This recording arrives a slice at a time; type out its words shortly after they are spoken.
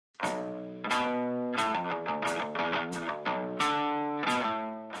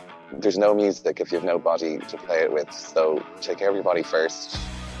there's no music if you have no body to play it with. So take care of your body first.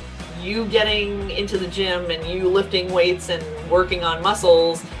 You getting into the gym and you lifting weights and working on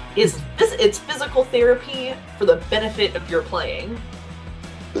muscles it's physical therapy for the benefit of your playing.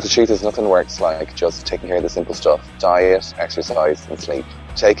 The truth is, nothing works like just taking care of the simple stuff. Diet, exercise, and sleep.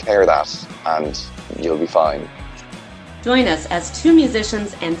 Take care of that and you'll be fine. Join us as two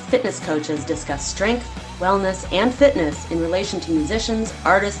musicians and fitness coaches discuss strength, wellness, and fitness in relation to musicians,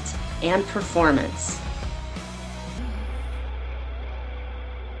 artists, and performance.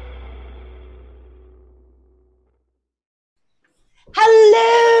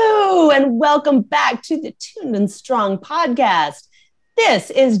 Hello, and welcome back to the Tuned and Strong podcast.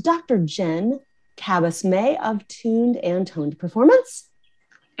 This is Dr. Jen Cabas-May of Tuned and Toned Performance.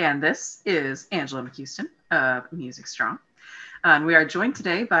 And this is Angela McHouston of Music Strong. And we are joined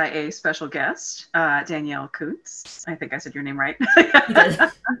today by a special guest, Danielle Kuntz. I think I said your name right. You did.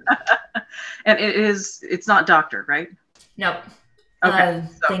 And it's not doctor, right? Nope. Okay.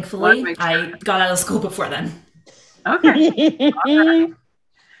 Thankfully, I got out of school before then. Okay. All right.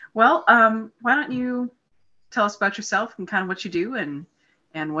 Well, why don't you tell us about yourself and kind of what you do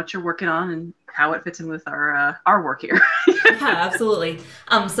and what you're working on and how it fits in with our work here. Yeah, absolutely.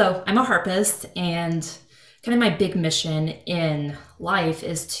 So I'm a harpist, and kind of my big mission in life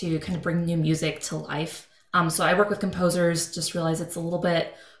is to kind of bring new music to life. So I work with composers, just realize it's a little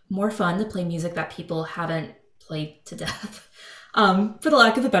bit more fun to play music that people haven't played to death, for the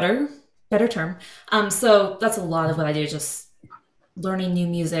lack of a better term. So that's a lot of what I do, just learning new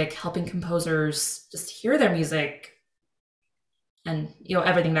music, helping composers just hear their music, and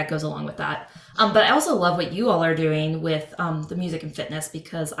everything that goes along with that. But I also love what you all are doing with the music and fitness,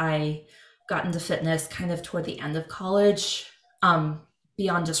 because I got into fitness kind of toward the end of college.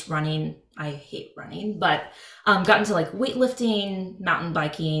 Beyond just running, I hate running, but got into like weightlifting, mountain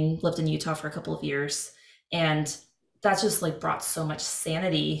biking, lived in Utah for a couple of years, and that just like brought so much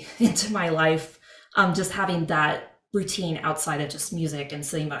sanity into my life. Just having that routine outside of just music and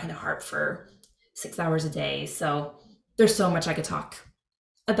sitting behind a harp for 6 hours a day. So there's so much I could talk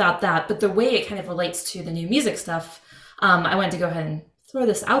about that, but the way it kind of relates to the new music stuff, I wanted to go ahead and throw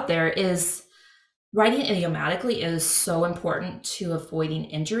this out there, is writing idiomatically is so important to avoiding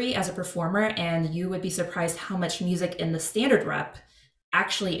injury as a performer. And you would be surprised how much music in the standard rep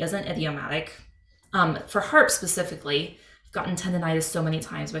actually isn't idiomatic. For harp specifically, I've gotten tendonitis so many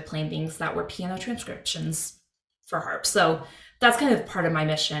times by playing things that were piano transcriptions for harp. So that's kind of part of my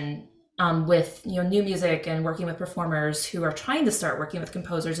mission with new music and working with performers who are trying to start working with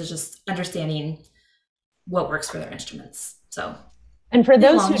composers, is just understanding what works for their instruments. So, and for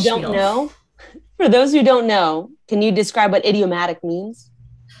those who don't know, can you describe what idiomatic means?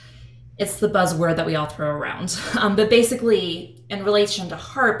 It's the buzzword that we all throw around. But basically, in relation to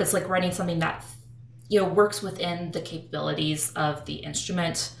harp, it's like writing something that works within the capabilities of the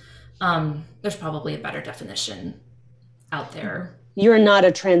instrument. There's probably a better definition out there. You're not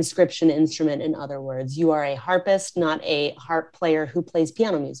a transcription instrument, in other words. You are a harpist, not a harp player who plays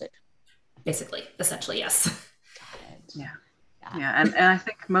piano music. Basically, essentially, yes. Got it. Yeah. And I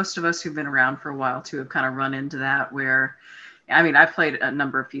think most of us who've been around for a while too have kind of run into that, where, I mean, I played a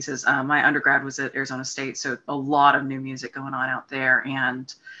number of pieces. My undergrad was at Arizona State, so a lot of new music going on out there,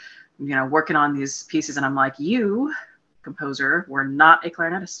 and working on these pieces, and I'm like, you, composer, were not a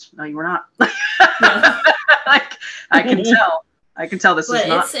clarinetist. No, you were not. Like, I can tell this is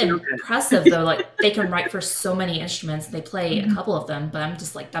not. It's impressive though. Like, they can write for so many instruments. They play a couple of them, but I'm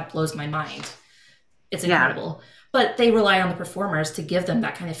just like, that blows my mind. It's incredible. Yeah. But they rely on the performers to give them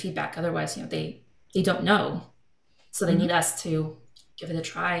that kind of feedback. Otherwise, they don't know. So they need us to give it a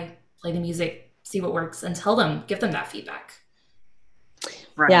try, play the music, see what works, and give them that feedback.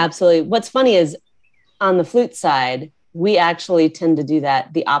 Right. Yeah, absolutely. What's funny is on the flute side, we actually tend to do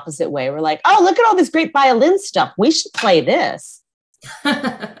that the opposite way. We're like, oh, look at all this great violin stuff. We should play this.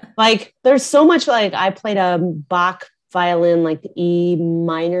 Like, there's so much, like, I played a Bach violin, like the E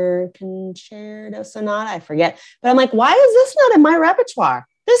minor concerto sonata, I forget. But I'm like, why is this not in my repertoire?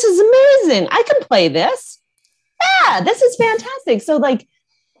 This is amazing. I can play this. Yeah, this is fantastic. So like,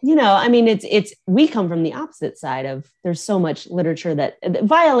 I mean, we come from the opposite side of, there's so much literature that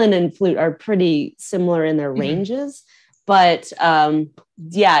violin and flute are pretty similar in their ranges, but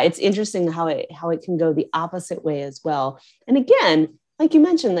it's interesting how it can go the opposite way as well. And again, like you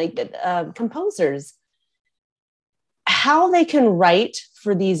mentioned, like composers, how they can write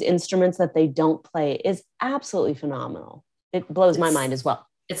for these instruments that they don't play is absolutely phenomenal. It blows my mind as well.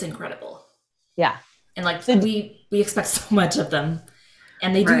 It's incredible. Yeah. And like, we expect so much of them.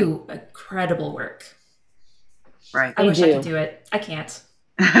 And they do incredible work. Right. I wish I could do it. I can't.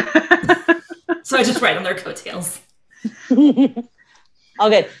 So I just ride on their coattails. Oh,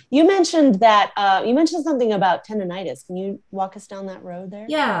 good. You mentioned that, you mentioned something about tendonitis. Can you walk us down that road there?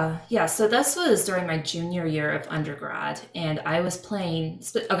 Yeah. So this was during my junior year of undergrad, and I was playing,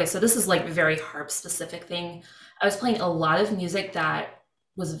 okay, so this is like a very harp specific thing. I was playing a lot of music that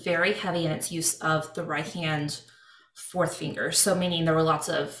was very heavy in its use of the right hand fourth finger. So meaning there were lots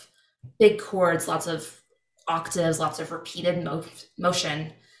of big chords, lots of octaves, lots of repeated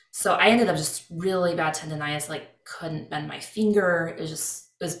motion. So I ended up just really bad tendonitis, like couldn't bend my finger. It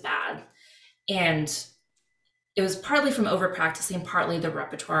was bad. And it was partly from over practicing, partly the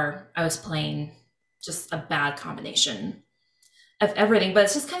repertoire I was playing, just a bad combination of everything. But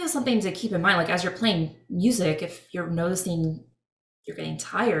it's just kind of something to keep in mind. Like as you're playing music, if you're noticing you're getting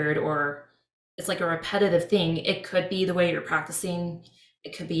tired or it's like a repetitive thing, it could be the way you're practicing.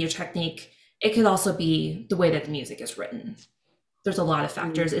 It could be your technique. It could also be the way that the music is written. There's a lot of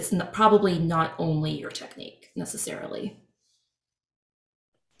factors. It's probably not only your technique necessarily.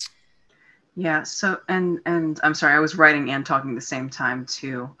 Yeah. So, and I'm sorry, I was writing and talking at the same time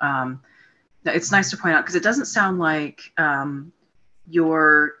too. It's nice to point out because it doesn't sound like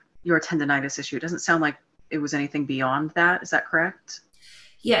your tendonitis issue. It doesn't sound like it was anything beyond that. Is that correct?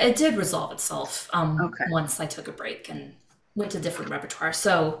 Yeah, it did resolve itself Okay. Once I took a break and went to different repertoire.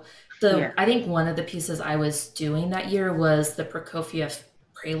 So I think one of the pieces I was doing that year was the Prokofiev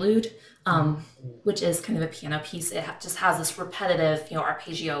Prelude, which is kind of a piano piece. It just has this repetitive,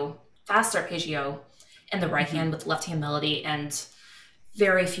 arpeggio, fast arpeggio in the right hand with left hand melody, and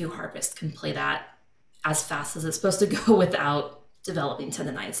very few harpists can play that as fast as it's supposed to go without developing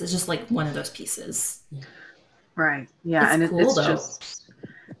tendonitis. It's just like one of those pieces. Right. Yeah. It's cool, though.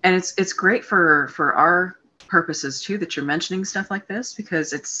 It's great for our purposes too that you're mentioning stuff like this,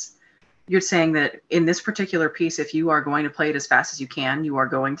 because you're saying that in this particular piece, if you are going to play it as fast as you can, you are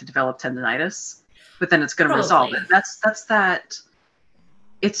going to develop tendonitis, but then it's going to resolve it. That's that.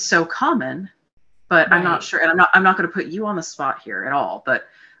 It's so common, but right. I'm not sure, and I'm not going to put you on the spot here at all, but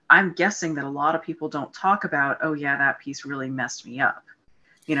I'm guessing that a lot of people don't talk about, oh yeah, that piece really messed me up.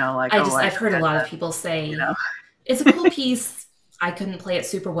 I've heard a lot of people say, it's a cool piece. I couldn't play it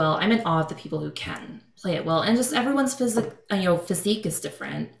super well. I'm in awe of the people who can play it well. And just everyone's physique is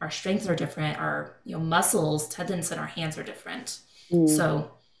different. Our strengths are different. Our muscles, tendons in our hands are different.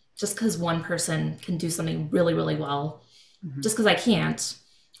 So just because one person can do something really, really well, just because I can't,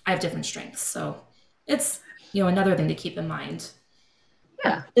 I have different strengths. So it's, another thing to keep in mind.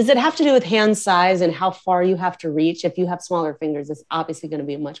 Yeah. Does it have to do with hand size and how far you have to reach? If you have smaller fingers, it's obviously going to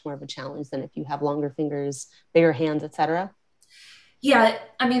be much more of a challenge than if you have longer fingers, bigger hands, etc. Yeah,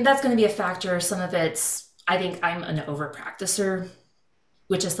 I mean, that's going to be a factor. Some of it's, I think I'm an over practicer,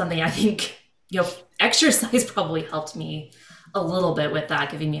 which is something I think, exercise probably helped me a little bit with that,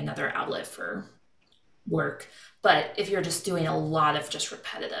 giving me another outlet for work. But if you're just doing a lot of just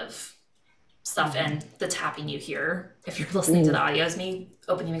repetitive stuff and the tapping you hear, if you're listening to the audio, is me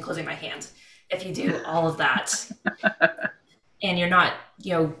opening and closing my hand. If you do all of that and you're not,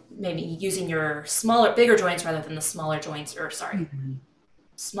 maybe using your bigger joints rather than the smaller joints,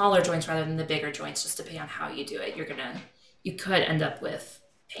 smaller joints rather than the bigger joints, just depending on how you do it, you could end up with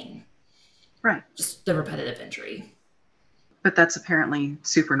pain. Right. Just the repetitive injury. But that's apparently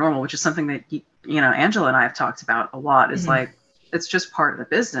super normal, which is something that, Angela and I have talked about a lot, is like, it's just part of the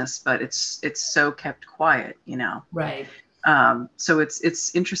business, but it's so kept quiet, Right. So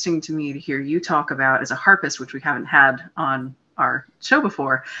it's interesting to me to hear you talk about, as a harpist, which we haven't had on our show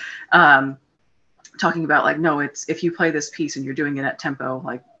before, talking about like, no, it's, if you play this piece and you're doing it at tempo,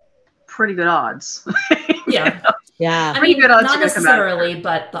 like pretty good odds. Yeah. Yeah. I mean, not necessarily,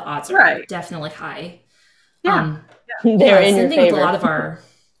 but the odds are definitely high. Yeah. They're in your favor. With a lot of our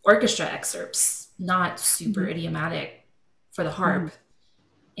orchestra excerpts, not super idiomatic for the harp.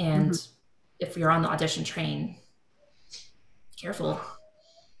 And if you're on the audition train, careful.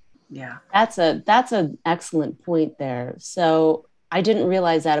 Yeah. That's an excellent point there. So I didn't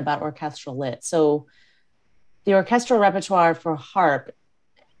realize that about orchestral lit. So the orchestral repertoire for harp,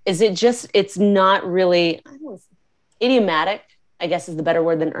 it's not really, idiomatic, I guess is the better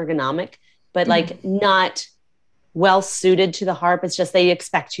word than ergonomic, but like not well suited to the harp. It's just they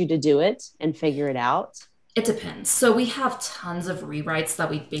expect you to do it and figure it out. It depends. So we have tons of rewrites that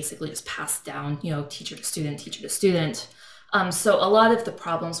we basically just pass down, teacher to student. So a lot of the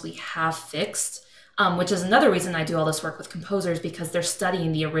problems we have fixed, which is another reason I do all this work with composers, because they're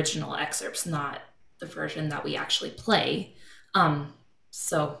studying the original excerpts, not the version that we actually play.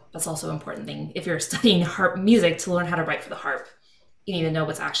 So that's also an important thing. If you're studying harp music to learn how to write for the harp, you need to know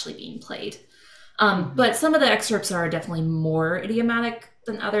what's actually being played. But some of the excerpts are definitely more idiomatic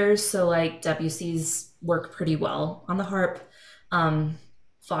than others. So like Debussy's work pretty well on the harp.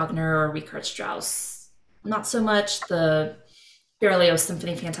 Wagner or Richard Strauss, not so much. The Berlioz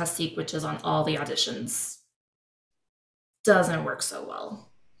Symphony Fantastique, which is on all the auditions, doesn't work so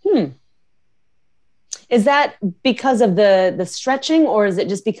well. Is that because of the stretching, or is it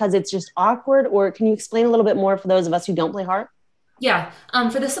just because it's just awkward? Or can you explain a little bit more for those of us who don't play harp? Yeah,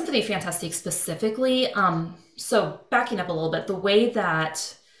 for the Symphony Fantastique specifically, so backing up a little bit, the way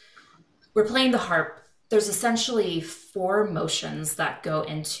that we're playing the harp, there's essentially 4 motions that go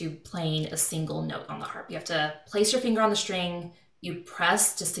into playing a single note on the harp. You have to place your finger on the string, you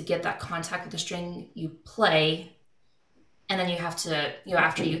press just to get that contact with the string, you play, and then you have to,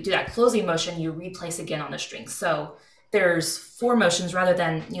 after you do that closing motion, you replace again on the string. So there's 4 motions rather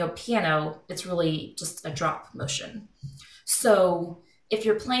than, piano, it's really just a drop motion. So if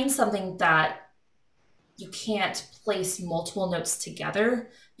you're playing something that you can't place multiple notes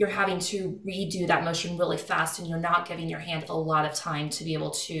together, you're having to redo that motion really fast, and you're not giving your hand a lot of time to be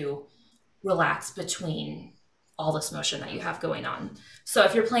able to relax between all this motion that you have going on. So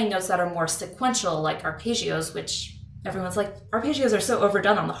if you're playing notes that are more sequential, like arpeggios, which everyone's like, arpeggios are so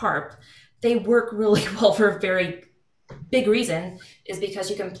overdone on the harp, they work really well for a very big reason, is because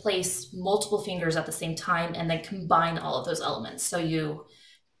you can place multiple fingers at the same time and then combine all of those elements. So you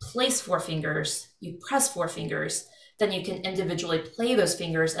place 4 fingers, you press 4 fingers, then you can individually play those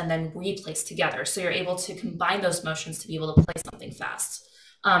fingers and then replace together. So you're able to combine those motions to be able to play something fast.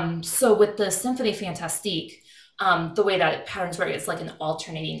 So with the Symphony Fantastique, the way that patterns work, it's like an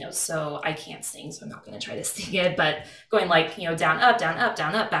alternating note. So I can't sing, so I'm not going to try to sing it, but going like, down, up, down, up,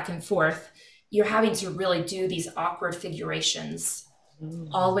 down, up, back and forth, you're having to really do these awkward figurations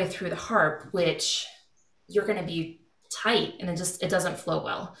all the way through the harp, which you're going to be tight, and it doesn't flow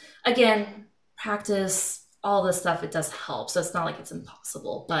well. Again, practice, all this stuff, it does help. So it's not like it's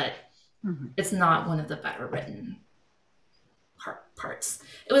impossible, but it's not one of the better written harp parts.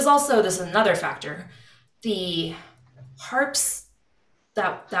 It was also, this is another factor, the harps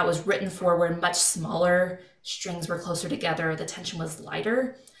that was written for were much smaller, strings were closer together, the tension was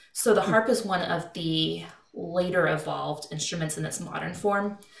lighter. So the harp is one of the later evolved instruments in its modern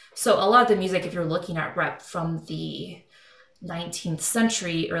form. So a lot of the music, if you're looking at rep from the 19th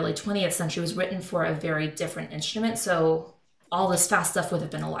century, early 20th century, was written for a very different instrument. So all this fast stuff would have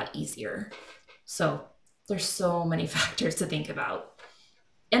been a lot easier. So there's so many factors to think about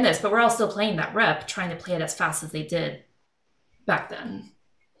in this, but we're all still playing that rep, trying to play it as fast as they did back then.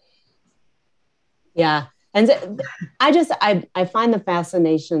 Yeah. And I find the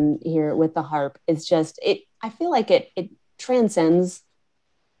fascination here with the harp. It's just, I feel like it transcends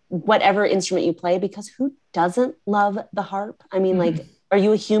whatever instrument you play, because who doesn't love the harp? I mean, like, are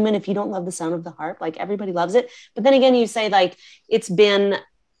you a human if you don't love the sound of the harp? Like, everybody loves it. But then again, you say like, it's been,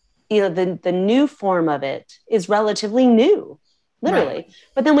 the new form of it is relatively new, literally. Right.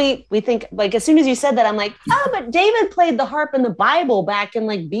 But then we think, like, as soon as you said that, I'm like, oh, but David played the harp in the Bible back in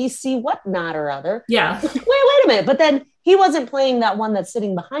like BC whatnot or other. Yeah. Wait a minute. But then he wasn't playing that one that's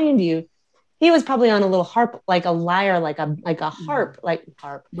sitting behind you. He was probably on a little harp, like a lyre, like a harp, like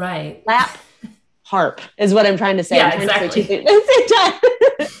harp. Right. Lap harp is what I'm trying to say. Yeah, exactly.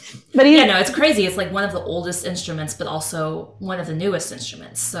 But no, it's crazy. It's like one of the oldest instruments, but also one of the newest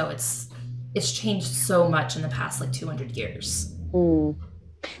instruments. So it's changed so much in the past like 200 years.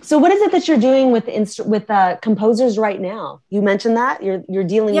 So what is it that you're doing with composers right now? You mentioned that you're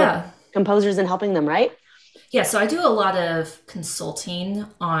dealing with composers and helping them, right? Yeah, so I do a lot of consulting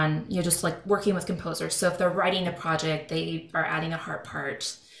on, just like working with composers. So if they're writing a project, they are adding a harp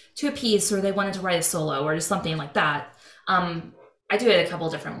part to a piece, or they wanted to write a solo or just something like that. I do it a couple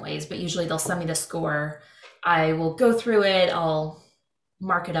of different ways, but usually they'll send me the score. I will go through it. I'll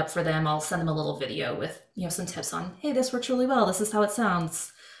mark it up for them. I'll send them a little video with, some tips on, hey, this works really well. This is how it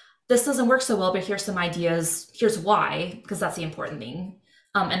sounds. This doesn't work so well, but here's some ideas. Here's why, because that's the important thing.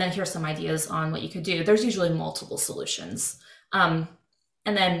 And then here's some ideas on what you could do. There's usually multiple solutions. And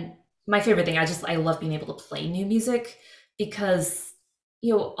then my favorite thing, I love being able to play new music, because,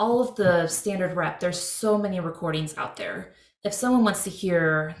 all of the standard rep, there's so many recordings out there. If someone wants to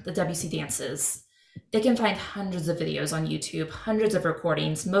hear the Debussy dances, they can find hundreds of videos on YouTube, hundreds of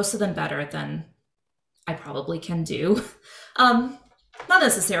recordings, most of them better than I probably can do. Not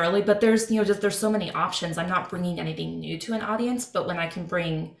necessarily, but there's so many options. I'm not bringing anything new to an audience, but when I can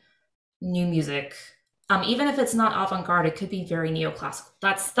bring new music, even if it's not avant-garde, it could be very neoclassical.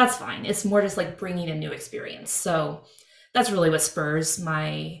 That's fine. It's more just like bringing a new experience. So that's really what spurs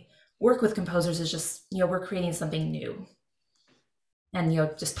my work with composers, is just, we're creating something new. And,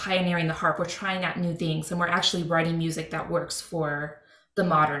 just pioneering the harp. We're trying out new things, and we're actually writing music that works for the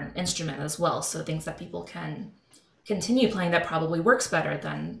modern instrument as well. So things that people can continue playing that probably works better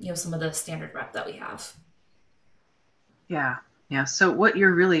than, you know, some of the standard rep that we have. Yeah. Yeah. So what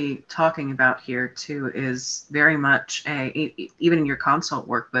you're really talking about here too is very much even in your consult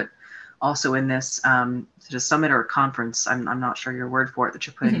work, but also in this sort of summit or conference, I'm not sure your word for it that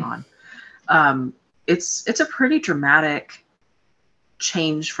you're putting on. It's a pretty dramatic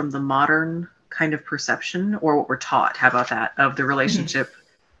change from the modern kind of perception, or what we're taught. How about that, of the relationship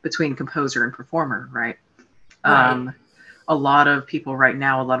between composer and performer, right? A lot of people right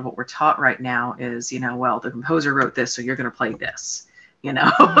now, a lot of what we're taught right now is, you know, well, the composer wrote this, so you're going to play this, you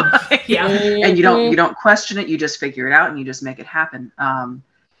know. Yeah. And you don't question it, you just figure it out and you just make it happen.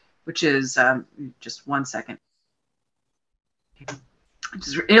 Which is just one second.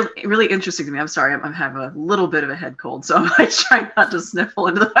 Just really interesting to me. I'm sorry, I have a little bit of a head cold, so I try not to sniffle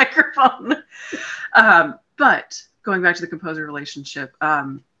into the microphone. But going back to the composer relationship,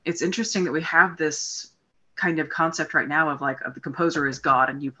 it's interesting that we have this kind of concept right now of the composer is God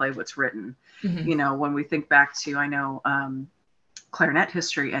and you play what's written. You know, when we think back to, I know, clarinet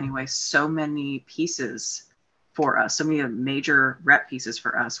history anyway, so many pieces for us, so many of the major rep pieces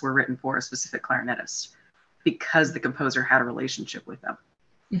for us were written for a specific clarinetist because the composer had a relationship with them.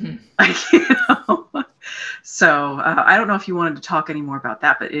 You know? So I don't know if you wanted to talk any more about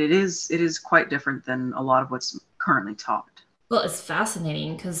that, but it is quite different than a lot of what's currently taught. Well, it's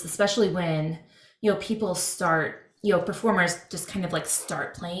fascinating because especially when, you know, people start, you know, performers just kind of like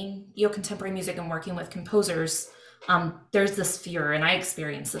start playing, you know, contemporary music and working with composers, there's this fear, and I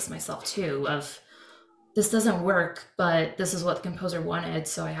experienced this myself too, of this doesn't work, but this is what the composer wanted,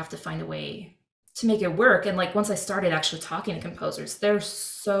 so I have to find a way to make it work. And like once I started actually talking to composers, they're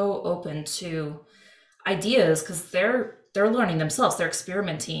so open to ideas because they're learning themselves, they're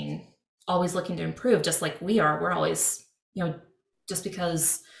experimenting, always looking to improve, just like we are. We're always, you know, just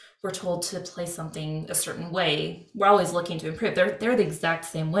because we're told to play something a certain way, we're always looking to improve. They're the exact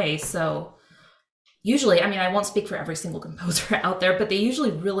same way. So usually, I mean, I won't speak for every single composer out there, but they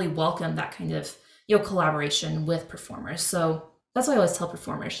usually really welcome that kind of, you know, collaboration with performers. So that's why I always tell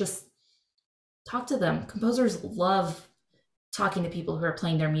performers, just talk to them. Composers love talking to people who are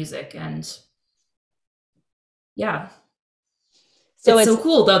playing their music. And yeah. So it's so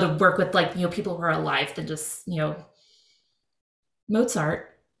cool though to work with, like, you know, people who are alive than just, you know, Mozart.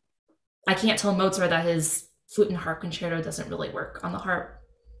 I can't tell Mozart that his flute and harp concerto doesn't really work on the harp.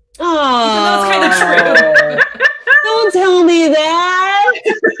 Oh, even though it's kind of true. Don't tell me that.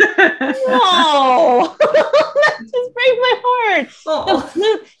 No, that just breaks my heart. Oh.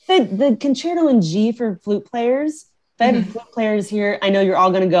 The concerto in G for flute players. If I have flute players here, I know you're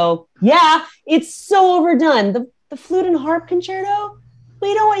all going to go, yeah, it's so overdone. The flute and harp concerto,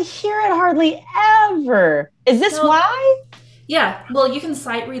 we don't hear it hardly ever. Is this why? Yeah, well, you can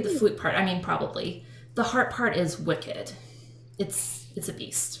sight read the flute part. I mean, probably. The harp part is wicked. It's a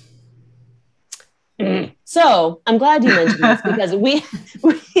beast. So I'm glad you mentioned this because we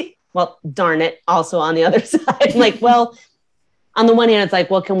well, darn it, also on the other side, like, well, on the one hand, it's like,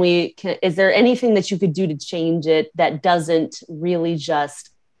 well, is there anything that you could do to change it that doesn't really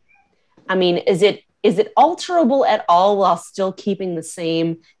just, I mean, is it alterable at all while still keeping the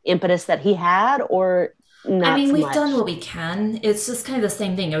same impetus that he had, or not? I mean, so we've much? done what we can. It's just kind of the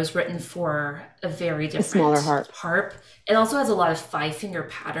same thing. It was written for a very different smaller harp. It also has a lot of 5-finger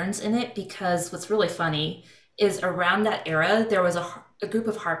patterns in it because what's really funny is around that era, there was a group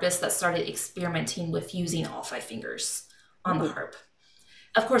of harpists that started experimenting with using all 5 fingers on the harp.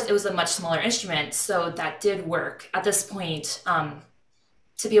 Of course, it was a much smaller instrument, so that did work. At this point,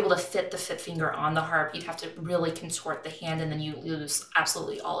 to be able to fit the 5th finger on the harp, you'd have to really contort the hand, and then you lose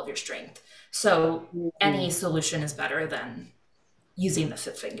absolutely all of your strength. So any solution is better than using the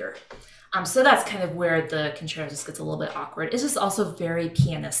 5th finger. So that's kind of where the concerto just gets a little bit awkward. It's just also very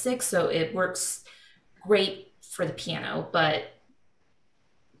pianistic, so it works great for the piano, but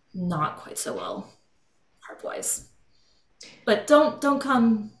not quite so well harp-wise. But don't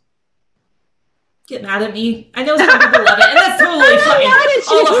come get mad at me. I know some people love it, and that's totally fine.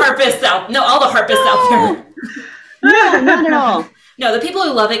 All the harpists out there. No, not at all. No, the people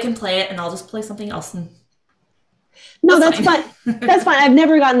who love it can play it, and I'll just play something else. No, that's fine. That's fine. I've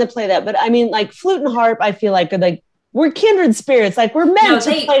never gotten to play that, but I mean, like, flute and harp, I feel like are like, we're kindred spirits. Like, we're meant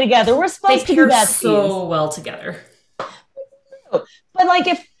to play together. We're supposed to do that. So well together. But like,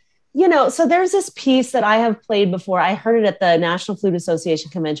 if you know, so there's this piece that I have played before. I heard it at the National Flute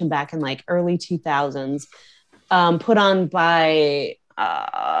Association convention back in like early 2000s, put on by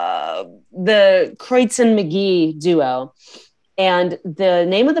the Kreutz and McGee duo. And the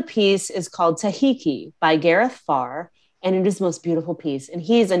name of the piece is called Tahiki by Gareth Farr. And it is the most beautiful piece. And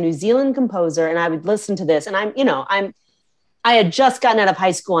he's a New Zealand composer. And I would listen to this. And I had just gotten out of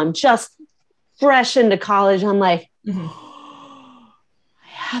high school. I'm just fresh into college. I'm like, I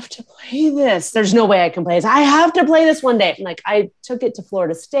have to play this. There's no way I can play this. I have to play this one day. And like, I took it to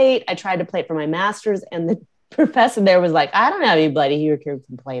Florida State. I tried to play it for my master's. And the professor there was like, I don't have anybody here who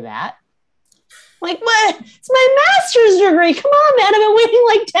can play that. I'm like, what? It's my master's degree. Come on, man. I've been waiting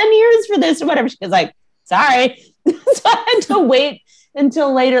like 10 years for this or whatever. She was like, sorry. So I had to wait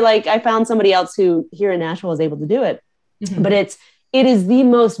until later. Like I found somebody else who here in Nashville was able to do it. But it is the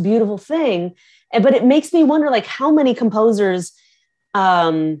most beautiful thing. But it makes me wonder, like, how many composers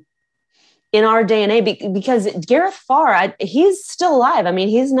in our day and age, because Gareth Farr, he's still alive. I mean,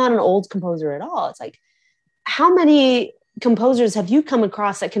 he's not an old composer at all. It's like, how many composers have you come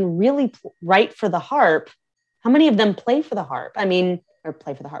across that can really write for the harp? How many of them play for the harp? I mean, or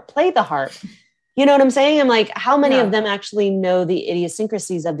play the harp. You know what I'm saying? I'm like, how many of them actually know the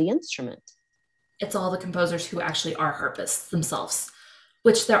idiosyncrasies of the instrument? It's all the composers who actually are harpists themselves,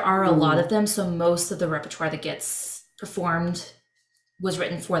 which there are a lot of them. So most of the repertoire that gets performed was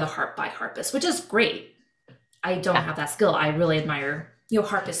written for the harp by harpists, which is great. I don't have that skill. I really admire,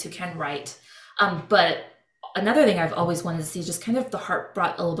 harpists who can write. But another thing I've always wanted to see is just kind of the harp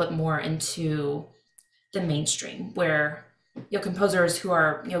brought a little bit more into the mainstream, where composers who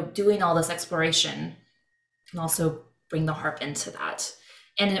are doing all this exploration can also bring the harp into that.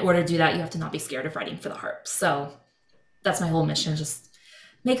 And in order to do that, you have to not be scared of writing for the harp. So that's my whole mission, just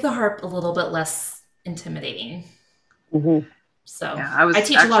make the harp a little bit less intimidating. So I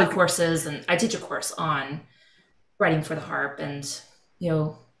teach a lot of courses, and I teach a course on writing for the harp. And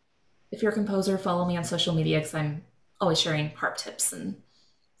if you're a composer, follow me on social media, because I'm always sharing harp tips and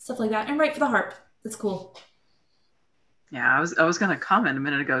stuff like that. And write for the harp. It's cool. Yeah, I was going to comment a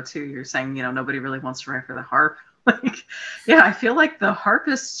minute ago too. You're saying, nobody really wants to write for the harp. I feel like the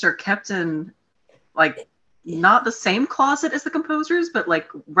harpists are kept in like not the same closet as the composers, but like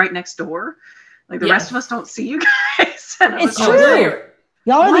right next door. Like the rest of us don't see you guys. It's true.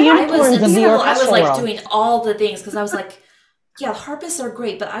 Y'all are the unicorns of the orchestral I was like world. doing all the things because I was like, harpists are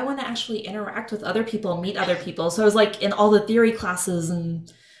great, but I want to actually interact with other people, meet other people. So I was like in all the theory classes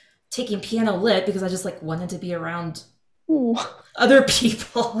and taking piano lit because I just like wanted to be around other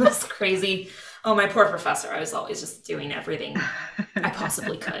people. It was crazy. Oh, my poor professor. I was always just doing everything I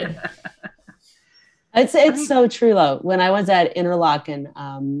possibly could. It's so true though. When I was at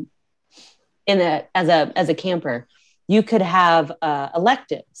Interlochen, as a camper, you could have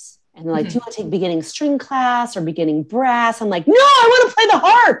electives, and they're like, do you want to take beginning string class or beginning brass? I'm like, no, I want to play the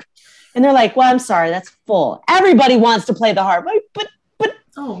harp. And they're like, well, I'm sorry, that's full. Everybody wants to play the harp. Like, but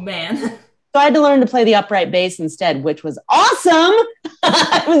oh man. So I had to learn to play the upright bass instead, which was awesome.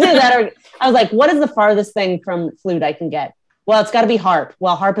 I was like, what is the farthest thing from flute I can get? Well, it's got to be harp.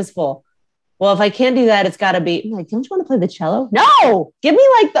 Well, harp is full. Well, if I can't do that, it's got to be. I'm like, don't you want to play the cello? No, give me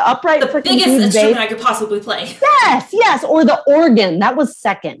like the upright. The biggest instrument I could possibly play. Yes, or the organ. That was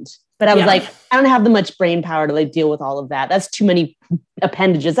second. But I was like, I don't have the much brain power to like deal with all of that. That's too many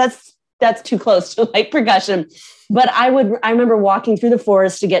appendages. That's too close to like percussion. But I remember walking through the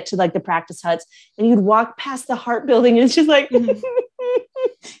forest to get to like the practice huts, and you'd walk past the harp building, and it's just like, you just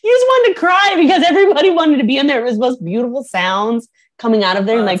wanted to cry because everybody wanted to be in there. It was the most beautiful sounds coming out of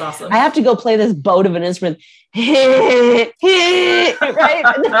there. And like, awesome. I have to go play this boat of an instrument. Right?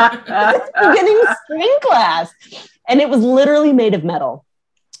 Beginning string class. And it was literally made of metal.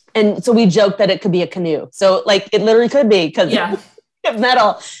 And so we joked that it could be a canoe. So like, it literally could be because of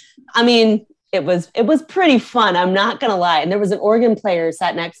metal. I mean, it was pretty fun. I'm not going to lie. And there was an organ player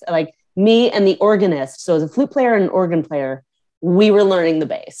sat next, like me and the organist. So as a flute player and an organ player, we were learning the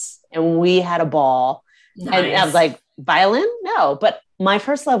bass and we had a ball. Nice. And I was like, violin? No, but my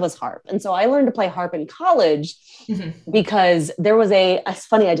first love was harp. And so I learned to play harp in college because there was it's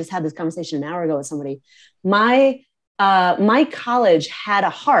funny. I just had this conversation an hour ago with somebody. My college had a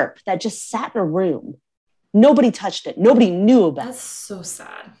harp that just sat in a room. Nobody touched it. Nobody knew about it. That's so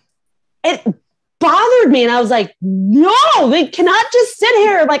sad. It bothered me. And I was like, no, they cannot just sit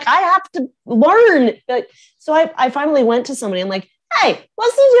here. Like, I have to learn. So I finally went to somebody. I'm like, hey,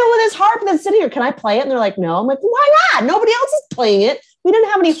 what's the deal with this harp that's sitting here? Can I play it? And they're like, no. I'm like, why not? Nobody else is playing it. We didn't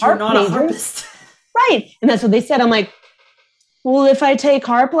have any harp majors. You're not a harpist. Right. And that's what they said. I'm like, well, if I take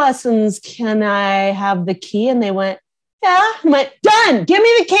harp lessons, can I have the key? And they went, yeah. I'm like, done. Give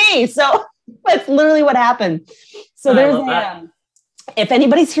me the key. So that's literally what happened. So there's if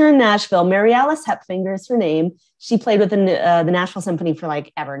anybody's here in Nashville, Mary Alice Hepfinger is her name. She played with the Nashville Symphony for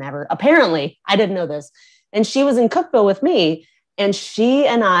like ever and ever. Apparently, I didn't know this. And she was in Cookville with me. And she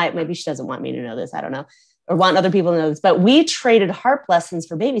and I, maybe she doesn't want me to know this, I don't know. or want other people to know this, but we traded harp lessons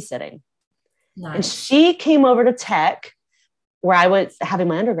for babysitting. Nice. And she came over to Tech, where I was having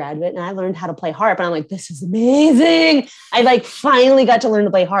my undergraduate, and I learned how to play harp. And I'm like, this is amazing. I like finally got to learn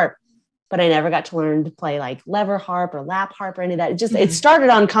to play harp, but I never got to learn to play like lever harp or lap harp or any of that. It just, it started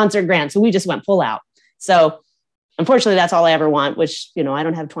on concert grant. So we just went full out. So unfortunately, that's all I ever want, which, you know, I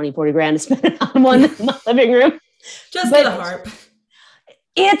don't have 20, 40 grand to spend on one in my living room. Just get a harp.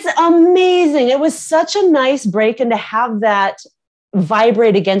 It's amazing. It was such a nice break, and to have that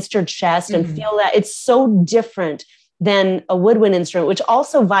vibrate against your chest and feel that it's so different than a woodwind instrument, which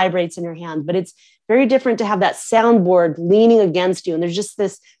also vibrates in your hand, but it's very different to have that soundboard leaning against you. And there's just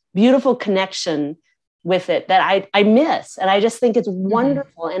this beautiful connection with it that I miss. And I just think it's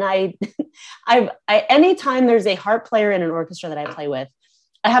wonderful. And I anytime there's a harp player in an orchestra that I play with,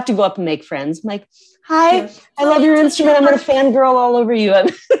 I have to go up and make friends. I'm like, hi, I love your instrument. I'm going to fangirl all over you. I'm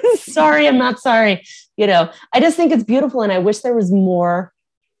sorry. I'm not sorry. You know, I just think it's beautiful. And I wish there was more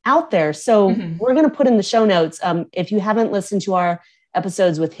out there. So we're going to put in the show notes. If you haven't listened to our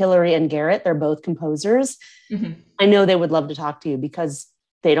episodes with Hillary and Garrett, they're both composers. I know they would love to talk to you because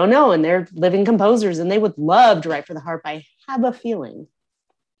they don't know, and they're living composers, and they would love to write for the harp. I have a feeling.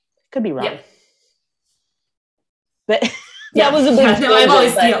 Could be wrong. Yeah. But that was a big no, I've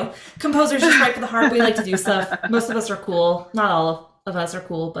always, you know, composers just write for the harp. We like to do stuff. Most of us are cool. Not all of us are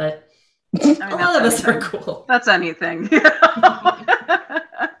cool, but I mean, a lot of us are cool. That's anything.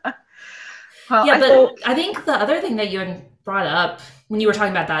 Well, yeah, I think the other thing that you brought up when you were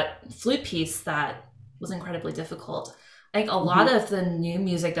talking about that flute piece that was incredibly difficult, I think a lot of the new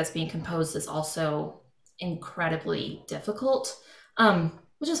music that's being composed is also incredibly difficult,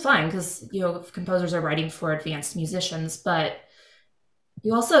 which is fine because, you know, composers are writing for advanced musicians, but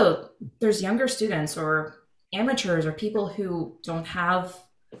you also, there's younger students or amateurs or people who don't have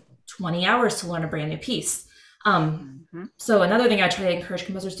 20 hours to learn a brand new piece. So another thing I try to encourage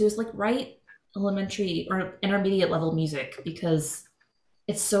composers to do is like write elementary or intermediate level music, because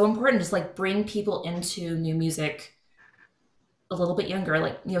it's so important to just like bring people into new music a little bit younger,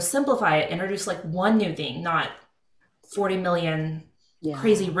 like, you know, simplify it, introduce like one new thing, not 40 million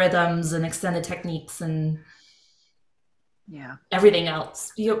crazy rhythms and extended techniques and everything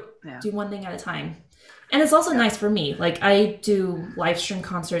else. You do one thing at a time. And it's also nice for me. Like I do live stream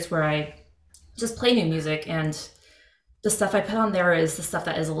concerts where I just play new music, and the stuff I put on there is the stuff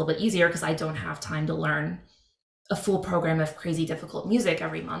that is a little bit easier because I don't have time to learn a full program of crazy difficult music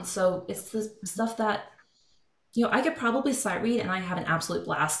every month. So it's the stuff that, you know, I could probably sight read and I have an absolute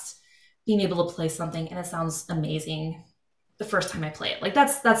blast being able to play something and it sounds amazing the first time I play it. Like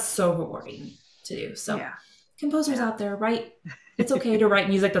that's so rewarding to do. So composers out there, write. It's okay to write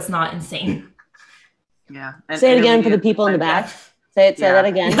music that's not insane. Yeah. Say it again for the people in the back. Say that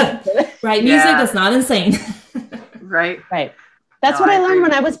again. Write music that's not insane. Right. That's what I learned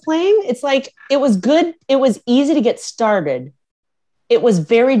when I was playing. It's like, it was good. It was easy to get started. It was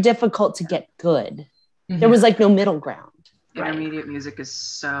very difficult to get good. There was like no middle ground. Intermediate music is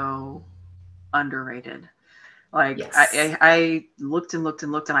so underrated. Like I looked and looked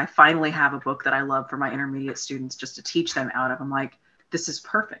and looked, and I finally have a book that I love for my intermediate students just to teach them out of. I'm like, this is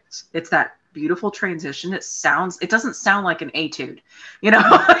perfect. It's that beautiful transition. It doesn't sound like an etude, you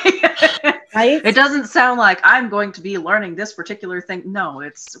know? Right? It doesn't sound like I'm going to be learning this particular thing. No,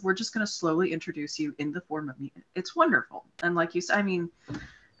 we're just going to slowly introduce you in the form of music. It's wonderful. And like you said, I mean,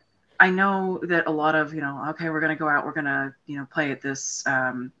 I know that a lot of, you know, okay, we're going to go out, we're going to, you know, play at this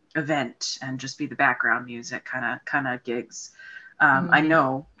event and just be the background music kind of gigs. I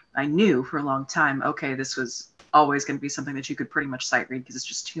knew for a long time, okay, this was always going to be something that you could pretty much sight read because it's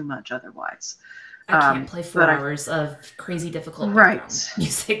just too much otherwise. I can't play 4 hours of crazy difficult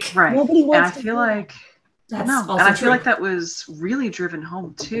music. Right. Nobody wants and I feel like I feel like that was really driven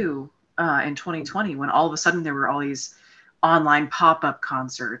home too in 2020 when all of a sudden there were all these online pop-up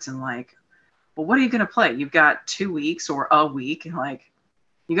concerts and like, well, what are you going to play? You've got 2 weeks or a week, and like,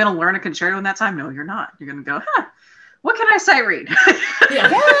 you're going to learn a concerto in that time? No, you're not. You're going to go, what can I sight read?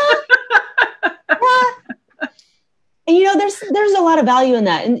 And you know, there's a lot of value in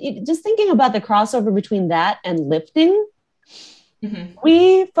that. And just thinking about the crossover between that and lifting,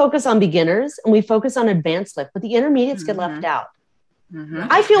 we focus on beginners and we focus on advanced lift, but the intermediates get left out.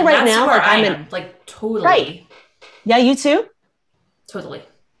 I feel right now like I'm like totally. Right. Yeah, you too? Totally.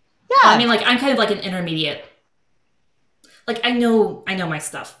 Yeah. I mean, like I'm kind of like an intermediate. Like I know my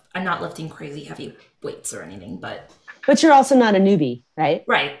stuff. I'm not lifting crazy heavy weights or anything, but you're also not a newbie, right?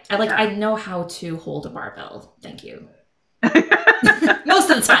 Right. I know how to hold a barbell. Thank you. Most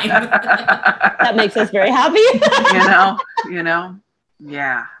of the time. That makes us very happy. you know.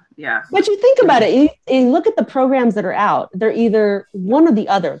 Yeah. Yeah. But you think about it, you look at the programs that are out, they're either one or the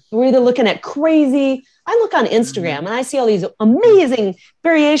other. We're either looking at crazy. I look on Instagram and I see all these amazing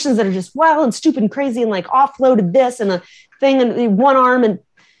variations that are just wild and stupid and crazy and like offloaded this and a thing and one arm. And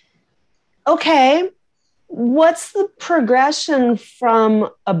okay, what's the progression from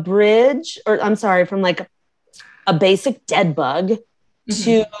a bridge, or I'm sorry, from like a basic dead bug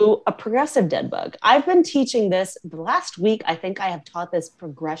to a progressive dead bug? I've been teaching this the last week. I think I have taught this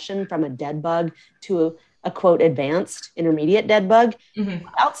progression from a dead bug to a quote advanced intermediate dead bug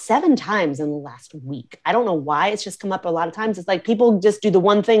about 7 times in the last week. I don't know why. It's just come up a lot of times. It's like people just do the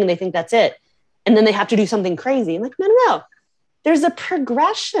one thing and they think that's it. And then they have to do something crazy. I'm like, no. There's a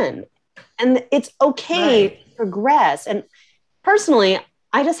progression and it's okay to progress. And personally,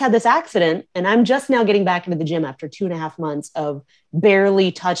 I just had this accident and I'm just now getting back into the gym after 2.5 months of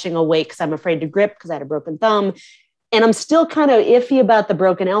barely touching a weight because I'm afraid to grip because I had a broken thumb. And I'm still kind of iffy about the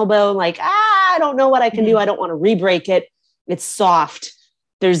broken elbow. Like, I don't know what I can do. I don't want to re-break it. It's soft.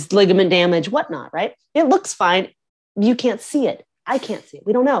 There's ligament damage, whatnot, right? It looks fine. You can't see it. I can't see it.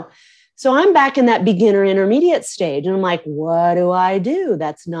 We don't know. So I'm back in that beginner intermediate stage. And I'm like, what do I do?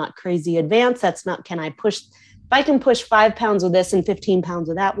 That's not crazy advanced. That's not, can I push? If I can push 5 pounds with this and 15 pounds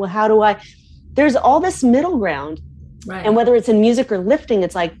with that, well, how do I? There's all this middle ground. Right. And whether it's in music or lifting,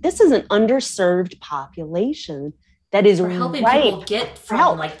 it's like, this is an underserved population that is helping people get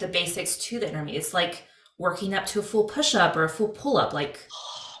from like the basics to the intermediate. It's like working up to a full push-up or a full pull-up. Like,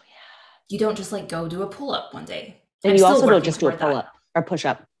 you don't just like go do a pull-up one day. And you also don't just do a pull-up or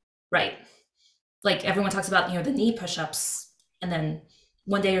push-up. Right. Like everyone talks about, the knee push-ups, and then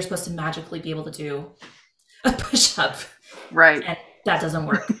one day you're supposed to magically be able to do a push-up. Right. And that doesn't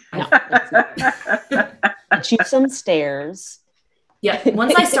work. No. Choose some stairs. Yeah.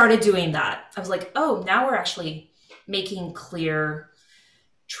 Once I started doing that, I was like, oh, now we're actually making clear,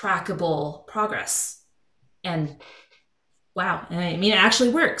 trackable progress. And wow. I mean, it actually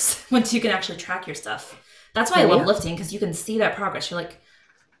works once you can actually track your stuff. That's why I love lifting, because you can see that progress. You're like,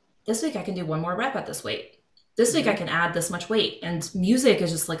 this week I can do 1 more rep at this weight. This week I can add this much weight. And music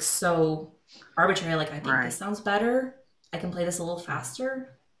is just like so arbitrary. Like, I think this sounds better. I can play this a little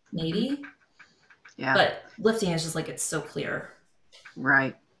faster, maybe. Yeah. But lifting is just like, it's so clear.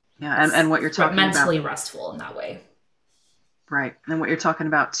 Right. Yeah. And what you're talking mentally about. restful in that way. Right. And what you're talking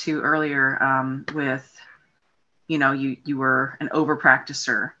about too earlier with, you were an over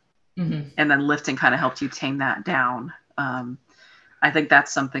practicer and then lifting kind of helped you tame that down. I think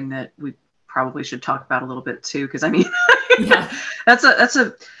that's something that we probably should talk about a little bit too. Cause I mean, that's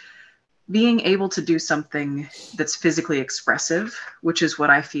a being able to do something that's physically expressive, which is what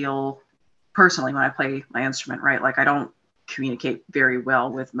I feel personally when I play my instrument, right? Like I don't communicate very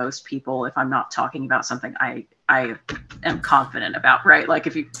well with most people if I'm not talking about something I am confident about, right? Like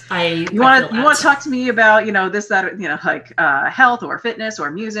if you want to talk to me about, this, that, like health or fitness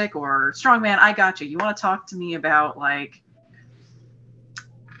or music or strongman, I got you. You want to talk to me about like,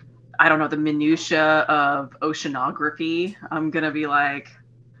 I don't know, the minutia of oceanography. I'm going to be like,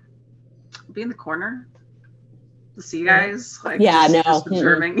 be in the corner to see you guys. Like, just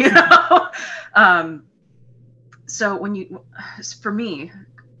observing, So for me,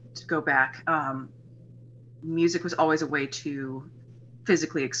 to go back, music was always a way to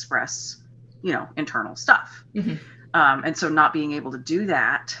physically express, internal stuff. And so not being able to do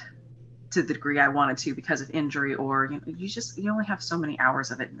that to the degree I wanted to because of injury, or you only have so many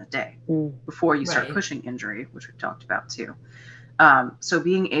hours of it in the day before you start pushing injury, which we've talked about too. So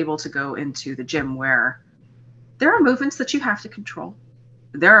being able to go into the gym where there are movements that you have to control.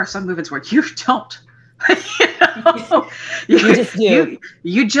 There are some movements where you don't.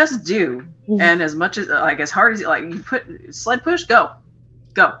 You just do. And as much as like as hard as you put sled push, go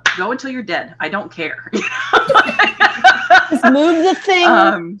until you're dead. I don't care. Just move the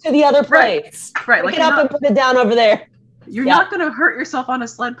thing to the other place. Right. Pick it up and put it down over there. You're not going to hurt yourself on a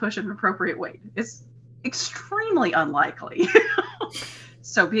sled push at an appropriate weight. It's extremely unlikely.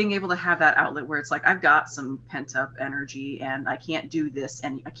 So being able to have that outlet where it's like, I've got some pent up energy and I can't do this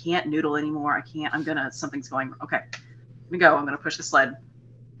and I can't noodle anymore. Something's going, okay, let me go. I'm going to push the sled.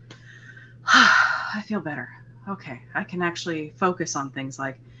 I feel better. Okay. I can actually focus on things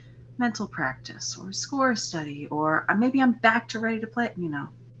like mental practice or score study, or maybe I'm back to ready to play.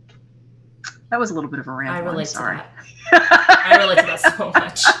 That was a little bit of a rant. I relate to that. I relate to that so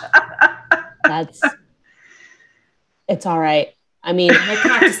much. It's all right. I mean, my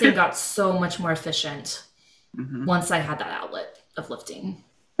practicing got so much more efficient once I had that outlet of lifting.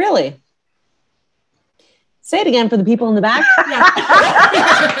 Really? Say it again for the people in the back. Yeah.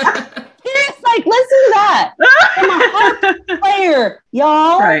 Here's like, listen to that. I'm a harp player,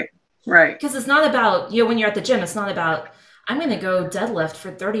 y'all. Right. Because it's not about, when you're at the gym, it's not about, I'm going to go deadlift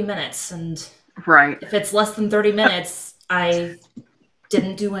for 30 minutes. And if it's less than 30 minutes, I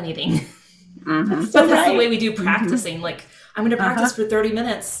didn't do anything. Mm-hmm. So that's the way we do practicing. Mm-hmm. Like, I'm going to practice for 30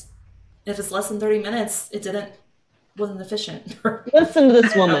 minutes. If it's less than 30 minutes, wasn't efficient. Listen to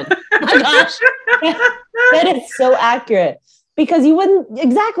this woman. My gosh. That is so accurate. Because you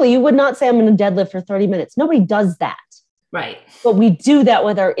would not say I'm going to deadlift for 30 minutes. Nobody does that. Right. But we do that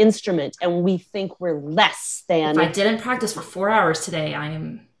with our instrument and we think we're less than. If I didn't practice for 4 hours today, I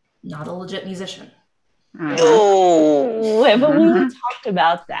am not a legit musician. Oh, but we talked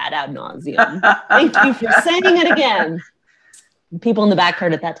about that ad nauseum. Thank you for saying it again. People in the back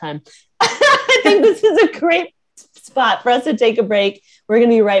heard it that time. I think this is a great spot for us to take a break. We're going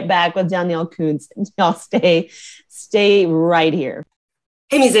to be right back with Danielle Kuntz. Y'all stay right here.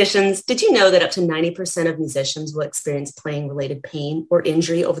 Hey musicians, did you know that up to 90% of musicians will experience playing-related pain or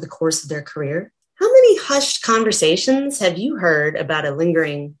injury over the course of their career? How many hushed conversations have you heard about a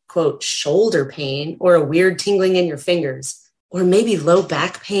lingering, quote, shoulder pain or a weird tingling in your fingers? Or maybe low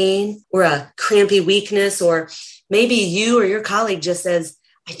back pain or a crampy weakness, or maybe you or your colleague just says,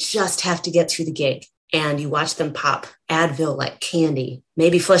 I just have to get through the gig. And you watch them pop Advil like candy,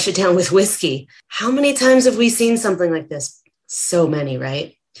 maybe flush it down with whiskey. How many times have we seen something like this? So many,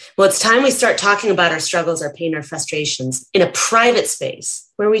 right? Well, it's time we start talking about our struggles, our pain, our frustrations in a private space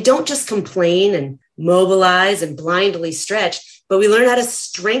where we don't just complain and mobilize and blindly stretch, but we learn how to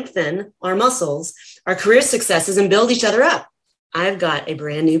strengthen our muscles, our career successes, and build each other up. I've got a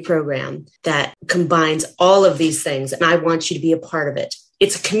brand new program that combines all of these things, and I want you to be a part of it.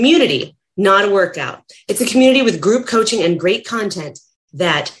 It's a community, not a workout. It's a community with group coaching and great content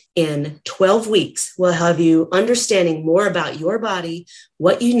that in 12 weeks will have you understanding more about your body,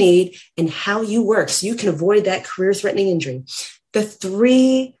 what you need, and how you work so you can avoid that career-threatening injury. The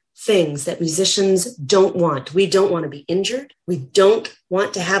 3 things that musicians don't want. We don't want to be injured. We don't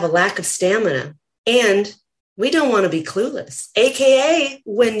want to have a lack of stamina. And we don't want to be clueless. AKA,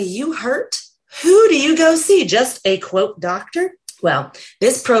 when you hurt, who do you go see? Just a, quote, doctor? Well,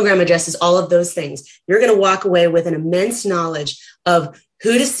 this program addresses all of those things. You're going to walk away with an immense knowledge of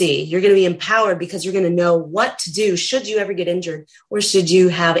who to see. You're going to be empowered because you're going to know what to do should you ever get injured, or should you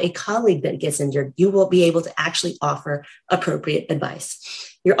have a colleague that gets injured. You will be able to actually offer appropriate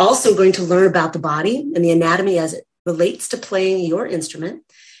advice. You're also going to learn about the body and the anatomy as it relates to playing your instrument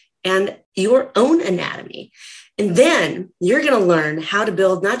and your own anatomy. And then you're going to learn how to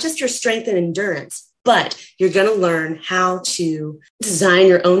build not just your strength and endurance, but you're going to learn how to design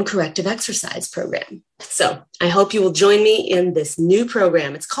your own corrective exercise program. So I hope you will join me in this new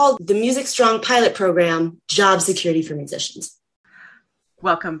program. It's called the Music Strong Pilot Program, Job Security for Musicians.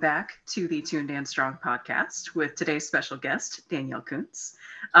 Welcome back to the Tuned and Strong podcast with today's special guest, Danielle Kuntz.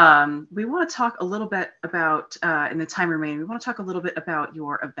 We want to talk a little bit about, in the time remaining, we want to talk a little bit about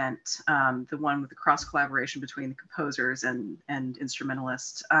your event, the one with the cross collaboration between the composers and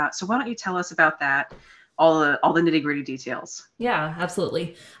instrumentalists. So why don't you tell us about that, all the nitty gritty details? Yeah,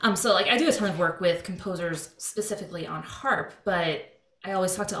 absolutely. So like I do a ton of work with composers specifically on harp, but I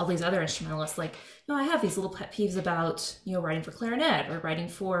always talk to all these other instrumentalists, like, I have these little pet peeves about, writing for clarinet or writing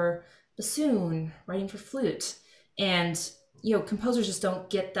for bassoon, writing for flute. And, composers just don't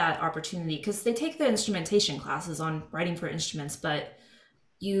get that opportunity because they take the instrumentation classes on writing for instruments, but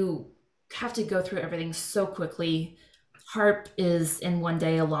you have to go through everything so quickly. Harp is in one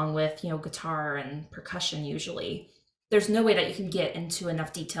day along with, guitar and percussion usually. There's no way that you can get into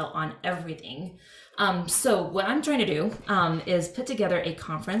enough detail on everything. So what I'm trying to do is put together a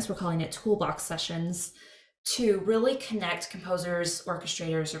conference. We're calling it Toolbox Sessions, to really connect composers,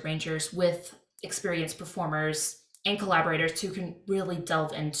 orchestrators, arrangers with experienced performers and collaborators who can really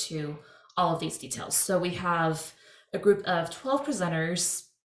delve into all of these details. So we have a group of 12 presenters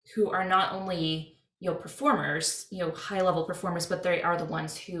who are not only performers, high-level performers, but they are the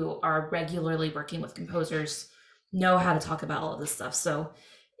ones who are regularly working with composers, know how to talk about all of this stuff. So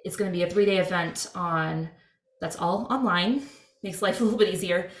it's going to be a 3-day event that's all online, makes life a little bit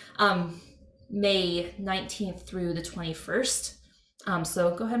easier, May 19th through the 21st.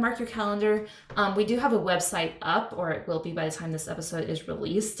 So go ahead and mark your calendar. We do have a website up, or it will be by the time this episode is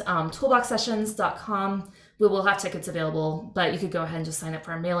released, toolboxsessions.com. We will have tickets available, but you could go ahead and just sign up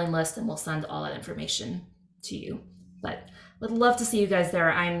for our mailing list and we'll send all that information to you. But would love to see you guys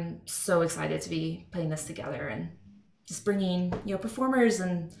there. I'm so excited to be putting this together and just bringing, performers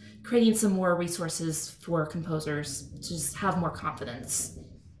and creating some more resources for composers to just have more confidence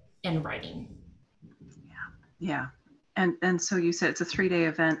in writing. Yeah. And so you said it's a 3-day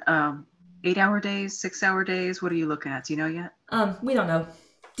event. 8-hour days, 6-hour days? What are you looking at? Do you know yet? We don't know.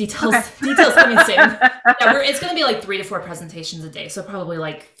 Details coming soon. Yeah, it's going to be like 3 to 4 presentations a day, so probably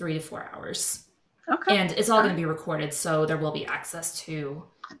like 3 to 4 hours. Okay. And it's all going to be recorded, so there will be access to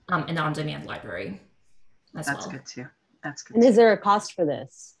an on-demand library as well. That's good too. That's good. And is there a cost for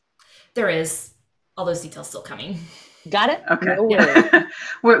this? There is. All those details still coming. Got it? Okay. No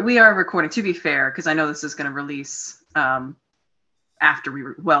worries. We are recording, to be fair, because I know this is going to release after we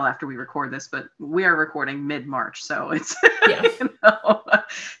record this, but we are recording mid-March, so it's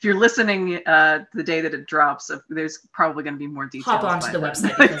if you're listening the day that it drops, there's probably going to be more details. Hop onto the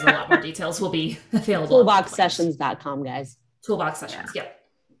website because a lot more details will be available. Toolboxsessions.com, guys. Toolbox Sessions, yep.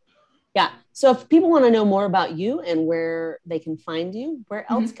 Yeah. So if people want to know more about you and where they can find you, where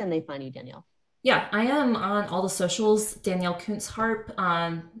else can they find you, Danielle? Yeah, I am on all the socials, Danielle Kuntz Harp.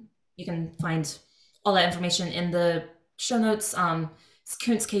 You can find all that information in the show notes. It's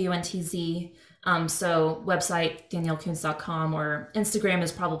Kuntz, Kuntz. So website, daniellekuntz.com, or Instagram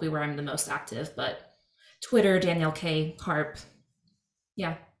is probably where I'm the most active, but Twitter, Danielle K Harp.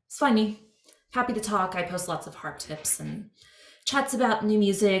 Yeah, it's find me. Happy to talk. I post lots of harp tips and chats about new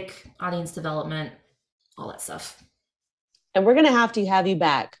music, audience development, all that stuff. And we're going to have you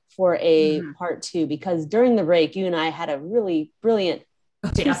back for a part 2, because during the break, you and I had a really brilliant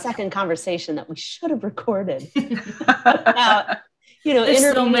 2-second conversation that we should have recorded. About,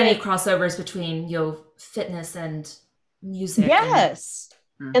 there's so many crossovers between fitness and music. Yes.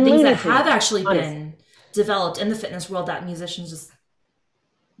 And things that have actually been developed in the fitness world that musicians just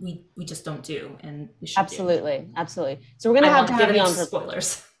we just don't do, and we should absolutely. So we're going to have you on for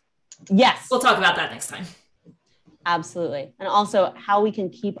spoilers. Yes. We'll talk about that next time. Absolutely. And also how we can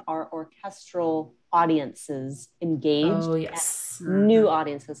keep our orchestral audiences engaged. Oh, yes. New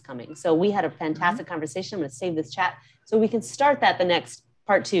audiences coming. So we had a fantastic conversation. I'm going to save this chat so we can start that the next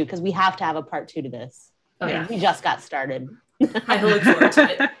part 2, because we have to have a part 2 to this. Oh, yeah. We just got started. I look forward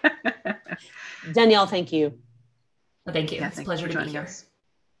to it. Danielle, thank you. Well, thank you. Yeah, it's a pleasure to be here.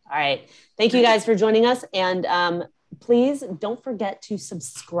 All right. Thank you guys for joining us. And please don't forget to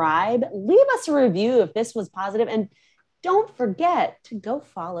subscribe. Leave us a review if this was positive. And don't forget to go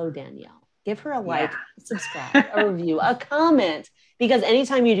follow Danielle. Give her a like, subscribe, a review, a comment, because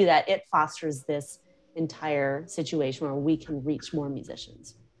anytime you do that, it fosters this entire situation where we can reach more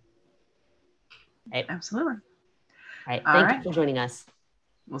musicians. Right. Absolutely. All right. Thank you for joining us.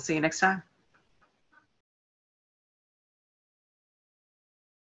 We'll see you next time.